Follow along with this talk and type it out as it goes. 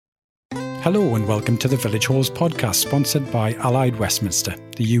Hello and welcome to the Village Halls podcast, sponsored by Allied Westminster,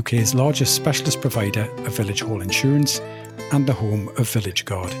 the UK's largest specialist provider of village hall insurance and the home of Village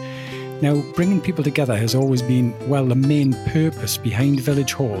Guard. Now, bringing people together has always been, the main purpose behind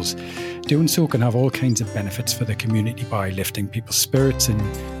village halls. Doing so can have all kinds of benefits for the community by lifting people's spirits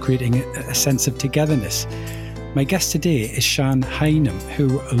and creating a sense of togetherness. My guest today is Sian Highnam,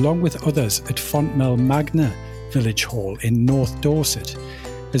 who, along with others at Fontmell Magna Village Hall in North Dorset,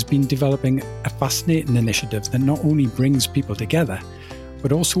 has been developing a fascinating initiative that not only brings people together,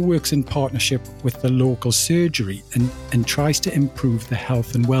 but also works in partnership with the local surgery and tries to improve the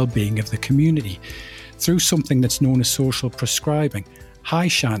health and well-being of the community through something that's known as social prescribing. Hi,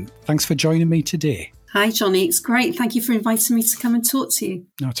 Sian. Thanks for joining me today. Hi, Johnny. It's great. Thank you for inviting me to come and talk to you.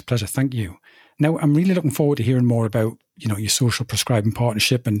 No, it's a pleasure. Thank you. Now, I'm really looking forward to hearing more about, your social prescribing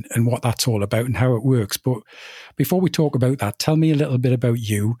partnership and what that's all about and how it works. But before we talk about that, tell me a little bit about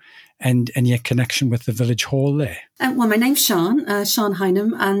you and your connection with the Village Hall there. My name's Sian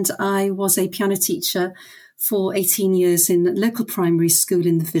Highnam, and I was a piano teacher for 18 years in a local primary school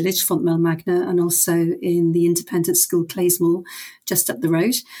in the village, Fontmell Magna, and also in the independent school Claysmore, just up the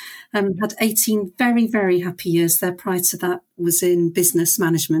road. Had 18 very, very happy years there. Prior to that was in business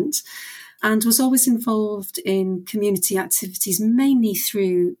management, and was always involved in community activities, mainly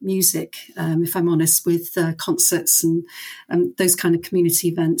through music, if I'm honest, with concerts and those kind of community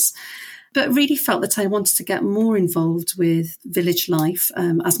events. But really felt that I wanted to get more involved with village life,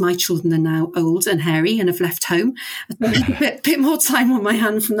 as my children are now old and hairy and have left home. I had a bit more time on my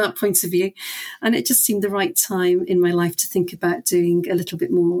hand from that point of view. And it just seemed the right time in my life to think about doing a little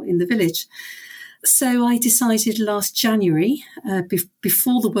bit more in the village. So I decided last January,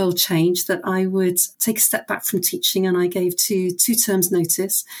 before the world changed, that I would take a step back from teaching, and I gave two terms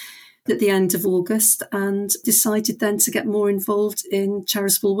notice at the end of August and decided then to get more involved in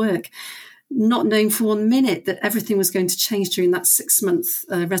charitable work, not knowing for 1 minute that everything was going to change during that 6-month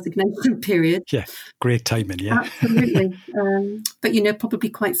resignation period. Yeah, great timing, yeah. Absolutely. But, probably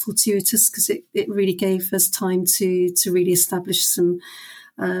quite fortuitous, because it really gave us time to really establish some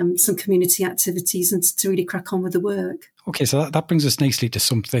community activities and to really crack on with the work. Okay, so that brings us nicely to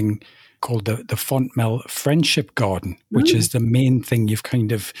something called the Fontmell Friendship Garden, which is the main thing you've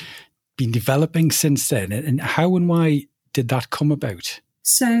kind of been developing since then. And how and why did that come about?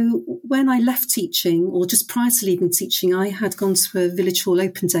 So when I left teaching, or just prior to leaving teaching, I had gone to a Village Hall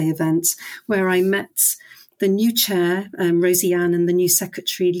Open Day event where I met the new chair, Rosie Ann, and the new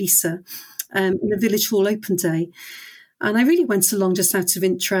secretary, Lisa, in a Village Hall Open Day. And I really went along just out of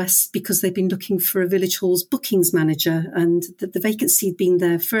interest because they'd been looking for a Village Hall's bookings manager, and the vacancy had been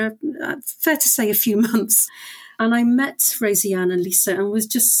there for, fair to say, a few months. And I met Rosie Ann and Lisa and was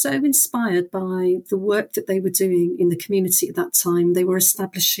just so inspired by the work that they were doing in the community at that time. They were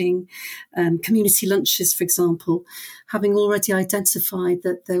establishing community lunches, for example, having already identified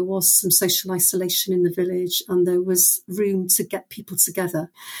that there was some social isolation in the village and there was room to get people together.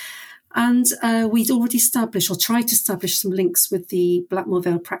 And we'd already established, or tried to establish, some links with the Blackmore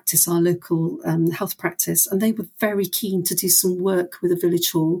Vale practice, our local health practice, and they were very keen to do some work with the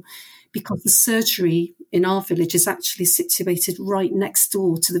Village Hall, because the surgery in our village is actually situated right next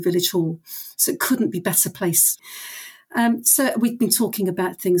door to the Village Hall, so it couldn't be better placed. So we've been talking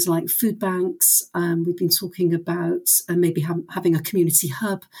about things like food banks, we've been talking about maybe having a community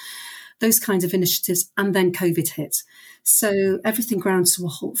hub, those kinds of initiatives, and then COVID hit. So everything ground to a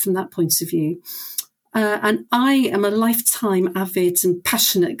halt from that point of view. And I am a lifetime avid and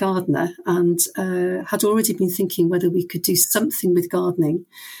passionate gardener, and had already been thinking whether we could do something with gardening.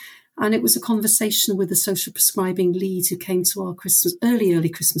 And it was a conversation with the social prescribing lead who came to our early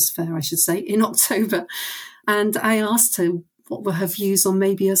Christmas fair, I should say, in October. And I asked her what were her views on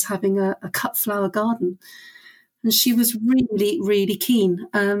maybe us having a cut flower garden. And she was really, really keen.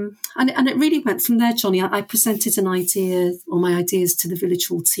 And it really went from there, Johnny. I presented my ideas to the Village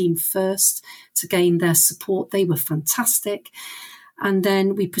Hall team first to gain their support. They were fantastic. And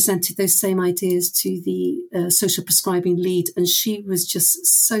then we presented those same ideas to the social prescribing lead. And she was just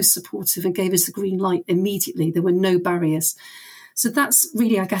so supportive and gave us the green light immediately. There were no barriers. So that's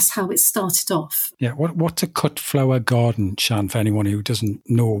really, I guess, how it started off. Yeah, what's a cut flower garden, Sian, for anyone who doesn't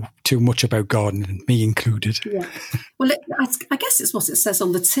know too much about gardening, me included? Yeah, well, I guess it's what it says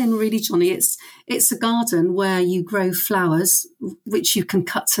on the tin, really, Johnny. It's a garden where you grow flowers which you can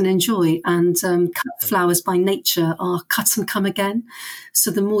cut and enjoy, and cut flowers by nature are cut and come again.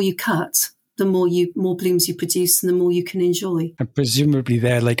 So the more you cut, the more blooms you produce, and the more you can enjoy. And presumably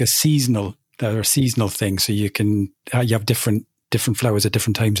they're a seasonal thing, so you have different different flowers at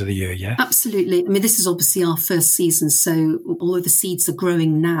different times of the year, yeah? Absolutely. I mean, this is obviously our first season, so although the seeds are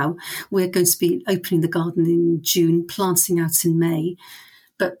growing now, we're going to be opening the garden in June, planting out in May.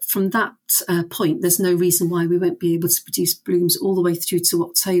 But from that point, there's no reason why we won't be able to produce blooms all the way through to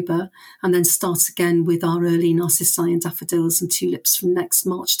October, and then start again with our early narcissi and daffodils and tulips from next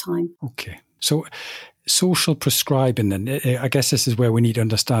March time. Okay. So social prescribing, and I guess this is where we need to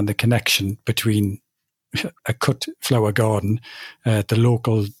understand the connection between a cut flower garden, the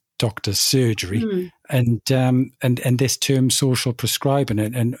local doctor's surgery, and this term social prescribing,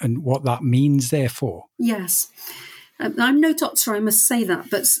 and what that means therefore. Yes. I'm no doctor, I must say that,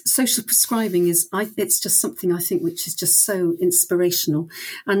 but social prescribing it's just something I think which is just so inspirational.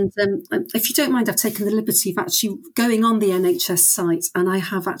 And if you don't mind, I've taken the liberty of actually going on the NHS site, and I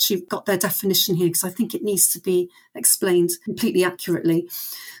have actually got their definition here because I think it needs to be explained completely accurately.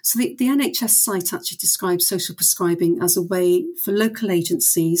 So the NHS site actually describes social prescribing as a way for local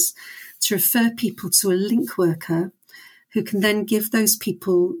agencies to refer people to a link worker who can then give those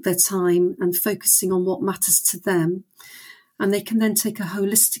people their time and focusing on what matters to them. And they can then take a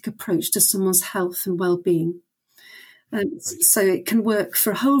holistic approach to someone's health and well-being. So it can work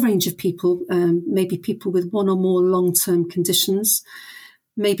for a whole range of people, maybe people with one or more long-term conditions,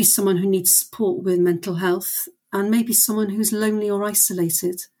 maybe someone who needs support with mental health, and maybe someone who's lonely or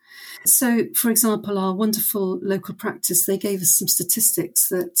isolated. So, for example, our wonderful local practice, they gave us some statistics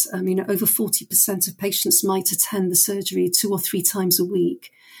that, over 40% of patients might attend the surgery 2 or 3 times a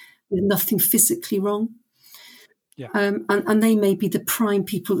week with nothing physically wrong. Yeah. And they may be the prime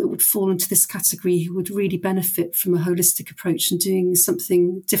people that would fall into this category who would really benefit from a holistic approach and doing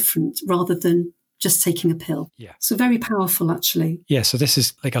something different rather than just taking a pill. Yeah. So very powerful, actually. Yeah, so this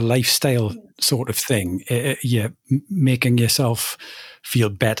is like a lifestyle sort of thing. Making yourself feel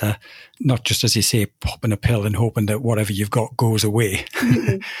better, not just, as you say, popping a pill and hoping that whatever you've got goes away.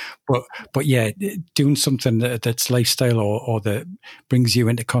 but yeah, doing something that's lifestyle or that brings you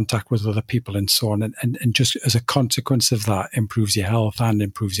into contact with other people and so on. And just as a consequence of that, improves your health and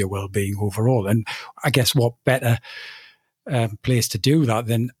improves your well-being overall. And I guess what better place to do that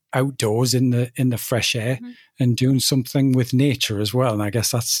than outdoors in the fresh air and doing something with nature as well. And I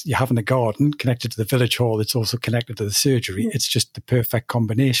guess that's, you're having a garden connected to the village hall, it's also connected to the surgery. It's just the perfect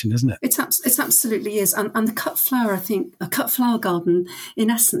combination, isn't it? It absolutely is. And the cut flower, I think, a cut flower garden in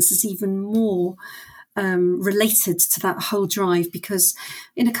essence is even more related to that whole drive, because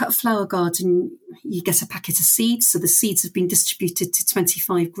in a cut flower garden you get a packet of seeds, so the seeds have been distributed to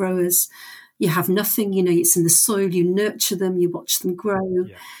 25 growers. You have nothing, it's in the soil, you nurture them, you watch them grow,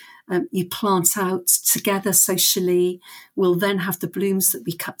 you plant out together socially. We'll then have the blooms that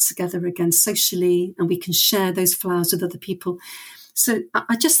we cut together again socially, and we can share those flowers with other people. So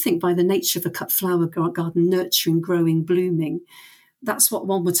I just think by the nature of a cut flower garden, nurturing, growing, blooming, that's what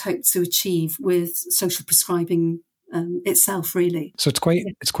one would hope to achieve with social prescribing itself, really. So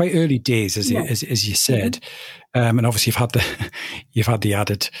it's quite early days, as you said, and obviously you've had the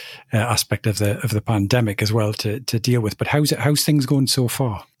added aspect of the pandemic as well to deal with. But how's things going so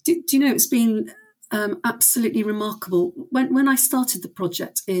far? Do you know, it's been absolutely remarkable. When I started the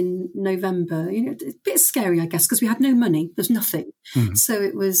project in November, it's a bit scary, I guess, because we had no money. There's nothing. Mm-hmm. So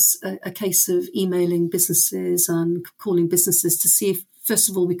it was a case of emailing businesses and calling businesses to see if, first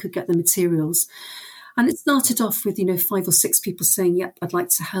of all, we could get the materials. And it started off with, 5 or 6 people saying, yep, I'd like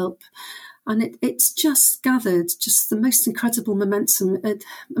to help. And it's just gathered just the most incredible momentum.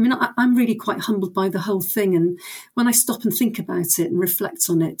 I'm really quite humbled by the whole thing. And when I stop and think about it and reflect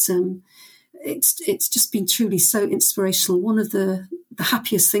on it, it's just been truly so inspirational. One of the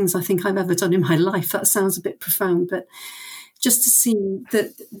happiest things I think I've ever done in my life. That sounds a bit profound, but just to see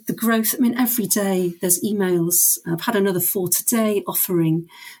the growth. Every day there's emails. I've had another 4 today offering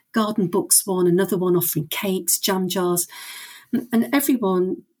garden books, another one offering cakes, jam jars. And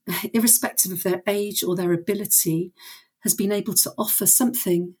everyone, irrespective of their age or their ability, has been able to offer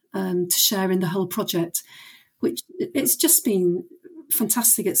something to share in the whole project, which it's just been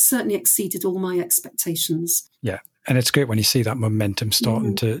fantastic. It's certainly exceeded all my expectations. Yeah. And it's great when you see that momentum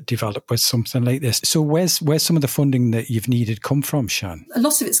starting to develop with something like this. So where's some of the funding that you've needed come from, Sian? A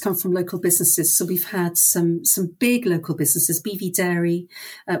lot of it's come from local businesses. So we've had some big local businesses, BV Dairy,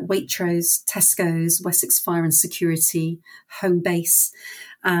 Waitrose, Tesco's, Wessex Fire and Security, Home Base,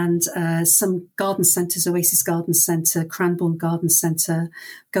 and some garden centres, Oasis Garden Centre, Cranbourne Garden Centre,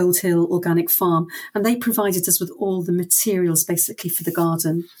 Gold Hill Organic Farm. And they provided us with all the materials basically for the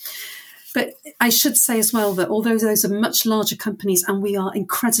garden. But I should say as well that although those are much larger companies, and we are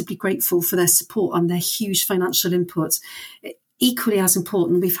incredibly grateful for their support and their huge financial input, equally as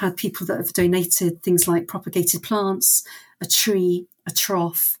important, we've had people that have donated things like propagated plants, a tree, a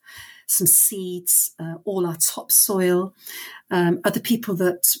trough, some seeds, all our topsoil, other people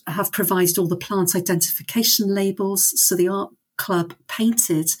that have provided all the plant identification labels. So the art club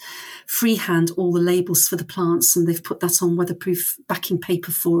painted freehand all the labels for the plants, and they've put that on weatherproof backing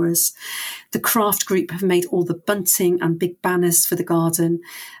paper for us. The craft group have made all the bunting and big banners for the garden,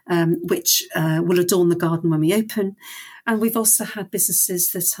 which will adorn the garden when we open. And we've also had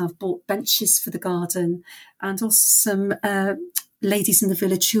businesses that have bought benches for the garden, and also some ladies in the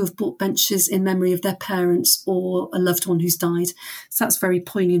village who have bought benches in memory of their parents or a loved one who's died. So that's very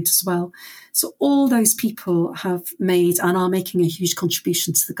poignant as well. So all those people have made and are making a huge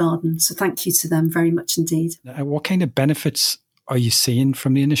contribution to the garden. So thank you to them very much indeed. What kind of benefits are you seeing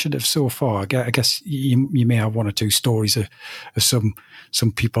from the initiative so far? I guess you may have one or two stories of some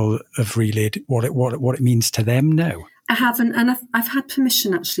people have relayed what it means to them now. I haven't, and I've had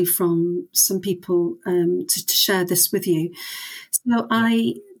permission actually from some people to share this with you. So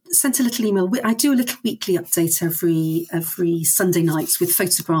I sent a little email. I do a little weekly update every Sunday night with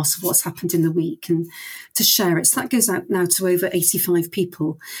photographs of what's happened in the week and to share it. So that goes out now to over 85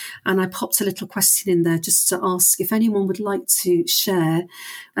 people. And I popped a little question in there just to ask if anyone would like to share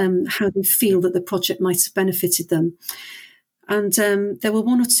how they feel that the project might have benefited them. And there were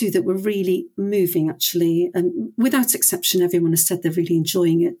one or two that were really moving, actually. And without exception, everyone has said they're really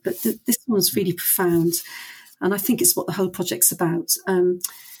enjoying it. But this one's really profound. And I think it's what the whole project's about.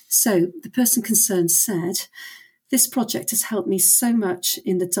 So the person concerned said, "This project has helped me so much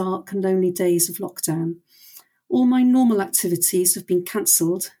in the dark and lonely days of lockdown. All my normal activities have been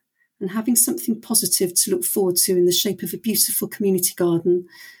cancelled, and having something positive to look forward to in the shape of a beautiful community garden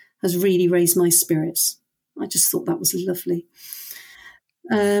has really raised my spirits." I just thought that was lovely.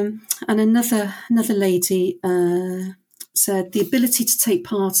 And another lady said, "The ability to take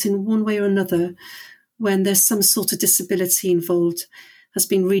part in one way or another when there's some sort of disability involved has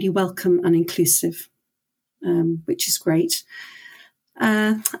been really welcome and inclusive," which is great.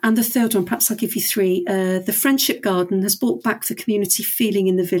 And the third one, perhaps I'll give you three. "The Friendship Garden has brought back the community feeling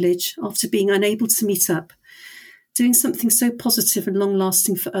in the village after being unable to meet up. Doing something so positive and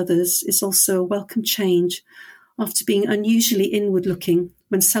long-lasting for others is also a welcome change after being unusually inward-looking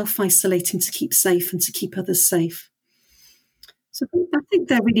when self-isolating to keep safe and to keep others safe." So I think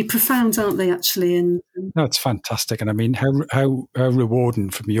they're really profound, aren't they, actually? And no, it's fantastic. And I mean, how rewarding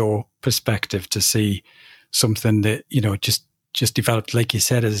from your perspective to see something that, just developed, like you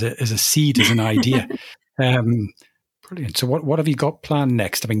said, as a seed, as an idea. Brilliant. So what have you got planned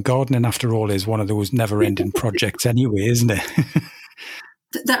next? I mean, gardening, after all, is one of those never-ending projects anyway, isn't it?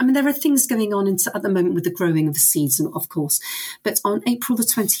 There are things going on at the moment with the growing of the seeds, of course. But on April the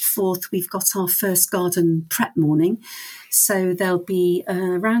 24th, we've got our first garden prep morning. So there'll be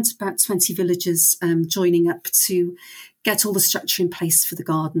around about 20 villagers joining up to get all the structure in place for the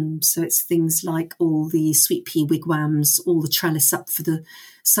garden. So it's things like all the sweet pea wigwams, all the trellis up for the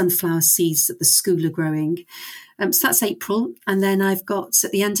sunflower seeds that the school are growing. So that's April. And then I've got,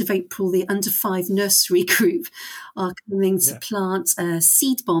 at the end of April, the under 5 nursery group are coming to plant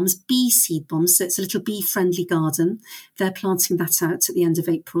seed bombs, bee seed bombs. So it's a little bee-friendly garden. They're planting that out at the end of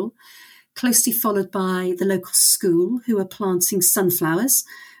April. Closely followed by the local school, who are planting sunflowers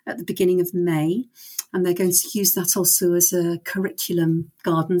at the beginning of May. And they're going to use that also as a curriculum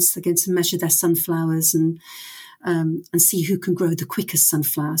garden. So they're going to measure their sunflowers and see who can grow the quickest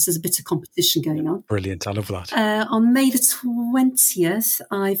sunflowers. There's a bit of competition going on. Brilliant. I love that. On May the 20th,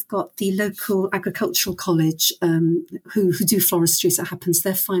 I've got the local agricultural college who do floristry, as it happens.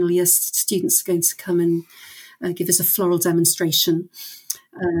 Their final year students are going to come and give us a floral demonstration.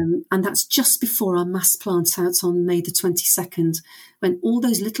 And that's just before our mass plant out on May the 22nd, when all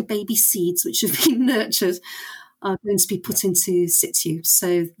those little baby seeds which have been nurtured are going to be put into situ.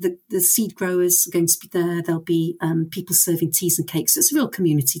 So the seed growers are going to be there. There'll be people serving teas and cakes. So it's a real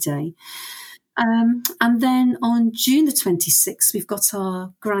community day. And then on June the 26th, we've got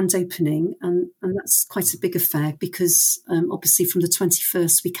our grand opening, and that's quite a big affair because obviously from the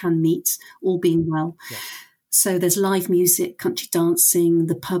 21st we can meet, all being well. Yeah. So there's live music, country dancing,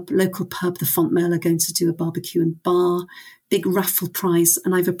 the local pub, the Fontmell, are going to do a barbecue and bar, big raffle prize.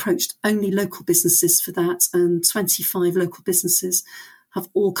 And I've approached only local businesses for that. And 25 local businesses have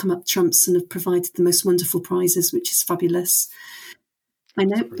all come up trumps and have provided the most wonderful prizes, which is fabulous. I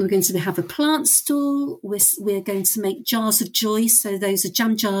know we're going to have a plant stall. We're going to make jars of joy. So those are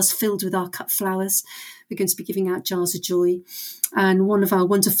jam jars filled with our cut flowers. We're going to be giving out jars of joy. And one of our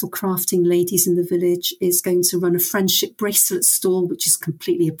wonderful crafting ladies in the village is going to run a friendship bracelet stall, which is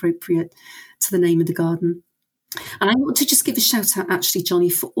completely appropriate to the name of the garden. And I want to just give a shout out, actually, Johnny,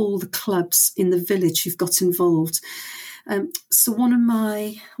 for all the clubs in the village who've got involved. So one of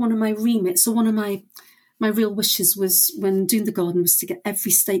my remits, or one of my real wishes was, when doing the garden, was to get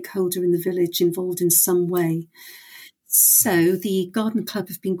every stakeholder in the village involved in some way. So the garden club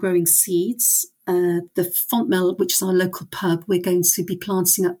have been growing seeds. The Fontmell, which is our local pub, we're going to be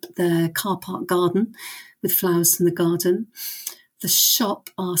planting up their car park garden with flowers from the garden. The shop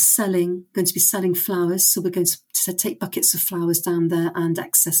are going to be selling flowers. So we're going to take buckets of flowers down there and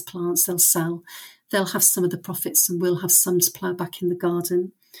excess plants they'll sell. They'll have some of the profits and we'll have some to plough back in the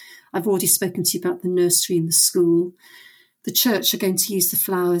garden. I've already spoken to you about the nursery and the school. The church are going to use the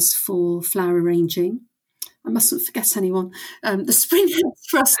flowers for flower arranging. I mustn't forget anyone. The Spring Hill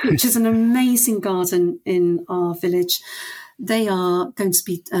Trust, which is an amazing garden in our village, they are going to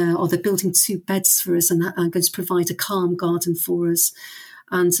be, they're building 2 beds for us and are going to provide a calm garden for us.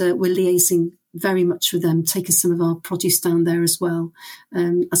 And we're liaising very much with them, taking some of our produce down there as well,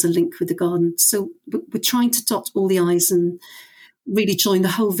 as a link with the garden. So we're trying to dot all the I's and really join the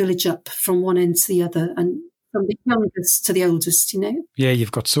whole village up from one end to the other, and from the youngest to the oldest, Yeah,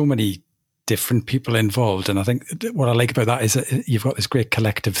 you've got so many different people involved, and I think what I like about that is that you've got this great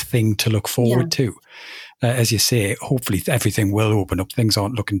collective thing to look forward to. As you say, hopefully everything will open up. Things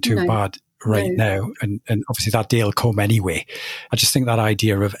aren't looking too bad now, and obviously that day will come anyway. I just think that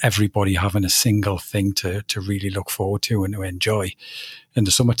idea of everybody having a single thing to really look forward to and to enjoy in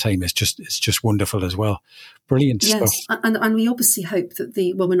the summertime is just wonderful as well. Brilliant stuff. And we obviously hope that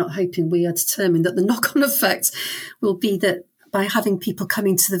we're not hoping, we are determined that the knock-on effect will be that by having people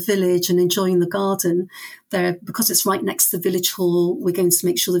coming to the village and enjoying the garden there, because it's right next to the village hall, we're going to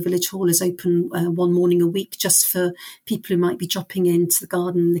make sure the village hall is open one morning a week, just for people who might be dropping into the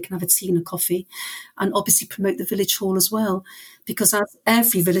garden. They can have a tea and a coffee, and obviously promote the village hall as well, because as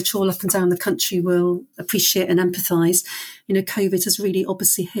every village hall up and down the country will appreciate and empathise, COVID has really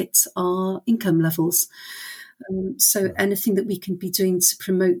obviously hit our income levels. So anything that we can be doing to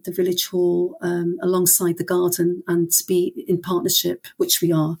promote the village hall alongside the garden and to be in partnership, which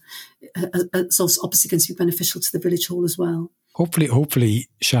we are, it's also obviously going to be beneficial to the village hall as well. Hopefully,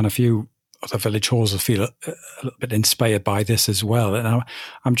 Sian, a few other village halls will feel a little bit inspired by this as well. And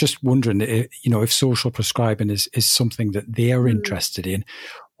I'm just wondering, if social prescribing is something that they are interested in,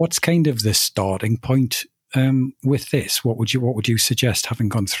 what's kind of the starting point with this? What would you suggest, having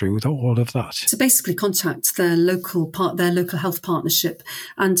gone through all of that? So basically contact their local health partnership,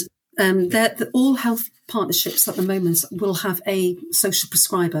 and all health partnerships at the moment will have a social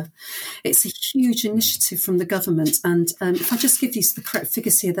prescriber. It's a huge initiative from the government, and if I just give you the correct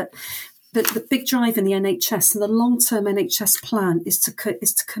figures here, that the big drive in the NHS and the long-term NHS plan is to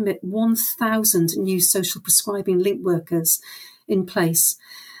commit 1,000 new social prescribing link workers in place.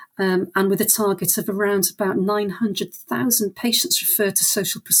 And with a target of around about 900,000 patients referred to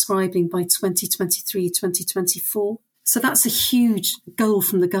social prescribing by 2023, 2024. So that's a huge goal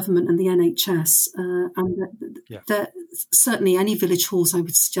from the government and the NHS. Certainly any village halls, I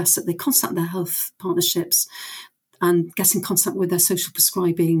would suggest that they contact their health partnerships and get in contact with their social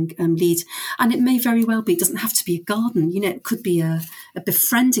prescribing lead. And it may very well be, it doesn't have to be a garden, it could be a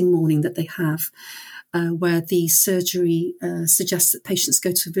befriending morning that they have, where the surgery suggests that patients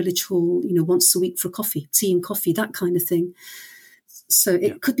go to a village hall, once a week for tea and coffee, that kind of thing. So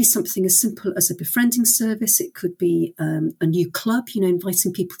it could be something as simple as a befriending service. It could be a new club,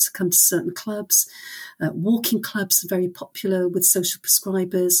 inviting people to come to certain clubs. Walking clubs are very popular with social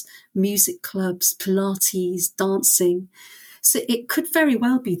prescribers, music clubs, Pilates, dancing. So it could very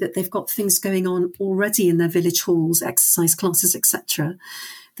well be that they've got things going on already in their village halls, exercise classes, etc.,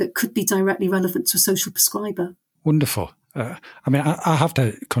 that could be directly relevant to a social prescriber. Wonderful. I have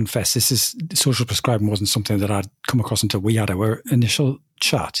to confess, social prescribing wasn't something that I'd come across until we had our initial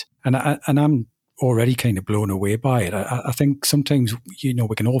chat. And I'm already kind of blown away by it. I think sometimes,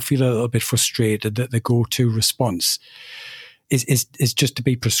 we can all feel a little bit frustrated that the go-to response is just to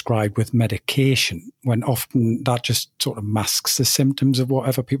be prescribed with medication, when often that just sort of masks the symptoms of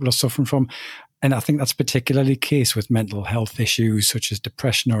whatever people are suffering from. And I think that's particularly the case with mental health issues such as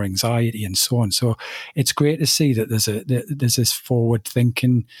depression or anxiety and so on. So it's great to see that there's this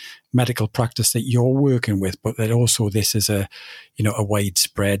forward-thinking medical practice that you're working with, but that also this is a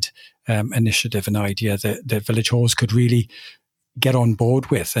widespread initiative and idea that the village halls could really get on board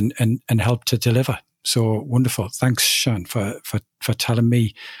with and help to deliver. So wonderful. Thanks, Sian, for telling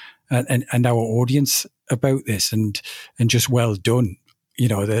me and our audience about this, and just well done.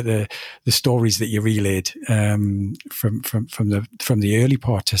 the stories that you relayed from the early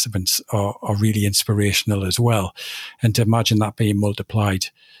participants are really inspirational as well. And to imagine that being multiplied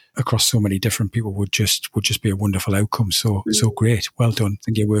across so many different people would just be a wonderful outcome. So great. Well done. I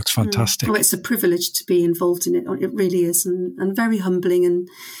think your work's fantastic. Oh, it's a privilege to be involved in it. It really is, and very humbling, and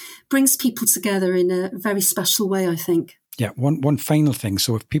brings people together in a very special way, I think. Yeah. One final thing.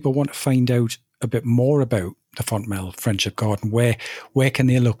 So if people want to find out a bit more about the Fontmell Friendship Garden, where can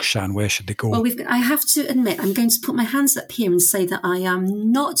they look, Sian? Where should they go? Well, I have to admit, I'm going to put my hands up here and say that I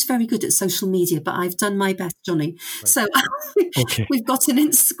am not very good at social media, but I've done my best, Johnny. Right. So okay. We've got an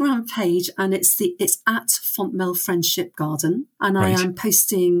Instagram page, and it's at Fontmell Friendship Garden, and right. I am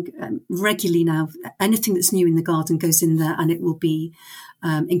posting regularly now. Anything that's new in the garden goes in there, and it will be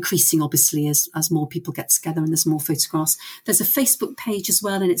increasing, obviously, as more people get together and there's more photographs. There's a Facebook page as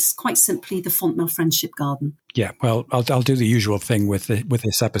well, and it's quite simply the Fontmell Friendship Garden. Yeah, well, I'll do the usual thing with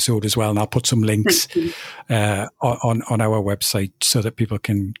this episode as well, and I'll put some links on our website so that people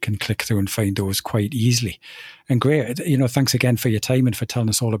can click through and find those quite easily. And great, thanks again for your time and for telling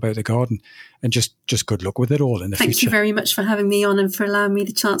us all about the garden, and just good luck with it all in the future. Thank you very much for having me on and for allowing me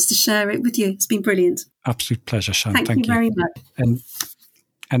the chance to share it with you. It's been brilliant. Absolute pleasure, Sian. Thank you very much.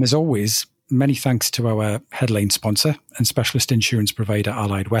 And as always, many thanks to our headline sponsor and specialist insurance provider,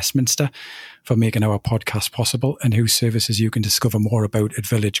 Allied Westminster, for making our podcast possible, and whose services you can discover more about at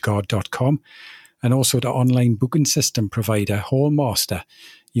villageguard.com. And also to online booking system provider, Hallmaster.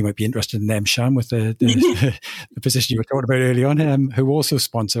 You might be interested in them, Sian, with the position you were talking about early on, who also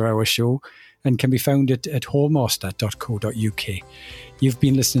sponsor our show and can be found at hallmaster.co.uk. You've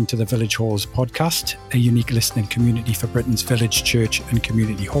been listening to the Village Halls podcast, a unique listening community for Britain's village, church and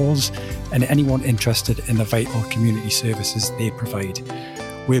community halls, and anyone interested in the vital community services they provide.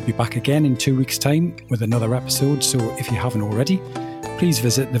 We'll be back again in 2 weeks' time with another episode, so if you haven't already, please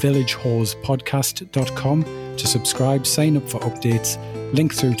visit thevillagehallspodcast.com to subscribe, sign up for updates,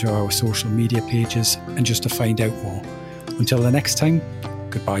 link through to our social media pages, and just to find out more. Until the next time,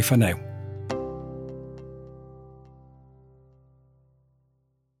 goodbye for now.